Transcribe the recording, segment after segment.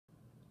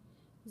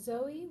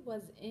Zoe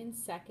was in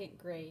second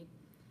grade.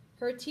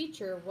 Her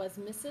teacher was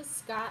Mrs.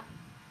 Scott.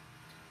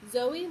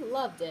 Zoe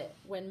loved it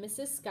when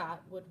Mrs.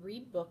 Scott would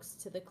read books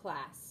to the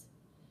class.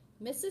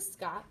 Mrs.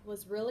 Scott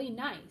was really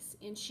nice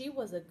and she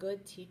was a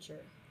good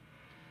teacher.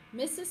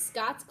 Mrs.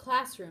 Scott's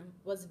classroom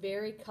was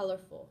very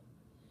colorful.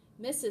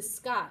 Mrs.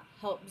 Scott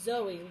helped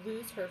Zoe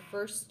lose her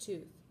first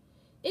tooth.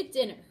 It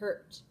didn't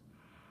hurt.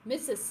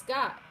 Mrs.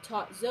 Scott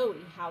taught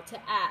Zoe how to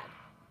add.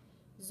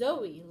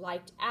 Zoe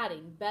liked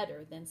adding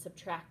better than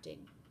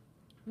subtracting.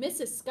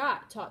 Mrs.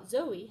 Scott taught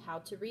Zoe how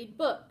to read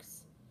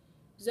books.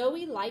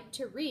 Zoe liked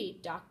to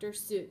read Dr.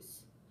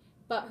 Seuss,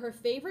 but her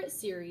favorite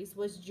series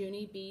was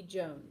Junie B.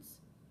 Jones.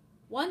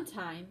 One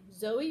time,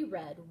 Zoe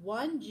read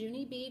one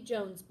Junie B.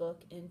 Jones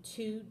book in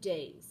 2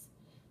 days.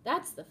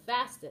 That's the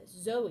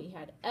fastest Zoe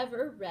had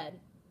ever read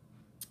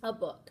a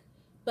book.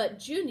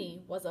 But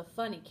Junie was a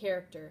funny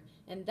character,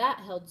 and that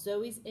held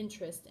Zoe's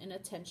interest and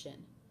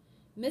attention.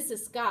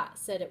 Mrs. Scott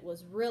said it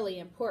was really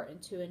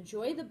important to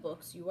enjoy the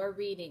books you are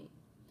reading.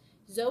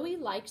 Zoe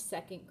liked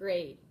second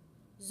grade.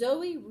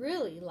 Zoe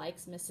really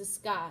likes Mrs.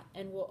 Scott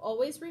and will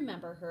always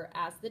remember her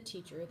as the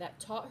teacher that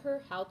taught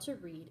her how to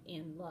read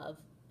and love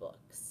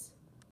books.